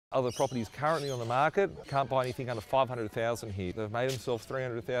Other properties currently on the market, can't buy anything under 500,000 here. They've made themselves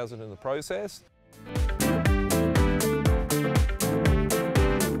 300,000 in the process.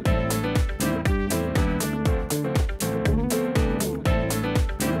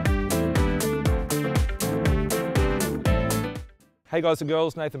 Hey guys and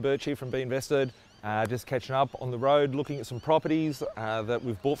girls, Nathan Birch here from B.Invested. Just catching up on the road, looking at some properties that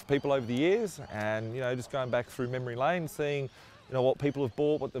we've bought for people over the years, and just going back through memory lane, seeing what people have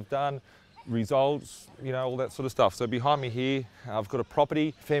bought, what they've done, results, all that sort of stuff. So behind me here, I've got a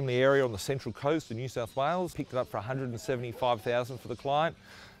property, family area on the central coast of New South Wales. Picked it up for $175,000 for the client.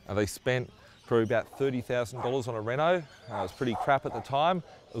 They spent probably about $30,000 on a reno. It was pretty crap at the time.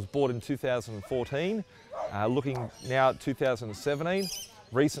 It was bought in 2014. Looking now at 2017,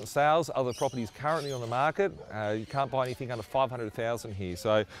 recent sales, other properties currently on the market. You can't buy anything under 500,000 here.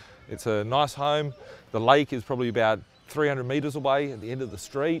 So it's a nice home. The lake is probably about 300 metres away at the end of the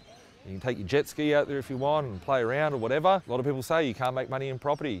street. You can take your jet ski out there if you want and play around or whatever. A lot of people say you can't make money in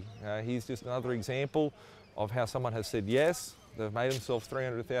property. Here's just another example of how someone has said yes. They've made themselves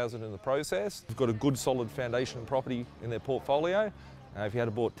 300,000 in the process. They've got a good solid foundation property in their portfolio. If you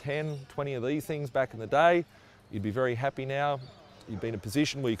had bought 10, 20 of these things back in the day, you'd be very happy now. You'd be in a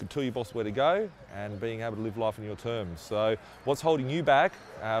position where you could tell your boss where to go and being able to live life on your terms. So what's holding you back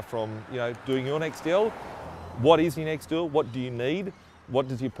from doing your next deal? What is your next deal? What do you need? What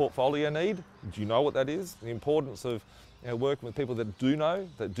does your portfolio need? Do you know what that is? The importance of working with people that do know,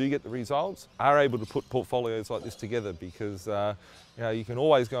 that do get the results, are able to put portfolios like this together, because you can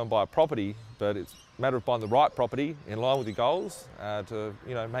always go and buy a property, but it's a matter of buying the right property in line with your goals to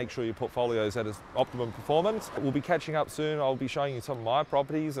make sure your portfolio is at its optimum performance. We'll be catching up soon. I'll be showing you some of my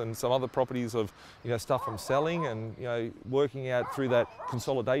properties and some other properties of stuff I'm selling, and working out through that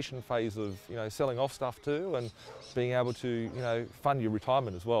consolidation phase of selling off stuff too, and being able to fund your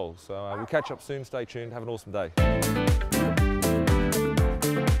retirement as well. So we'll catch up soon. Stay tuned. Have an awesome day.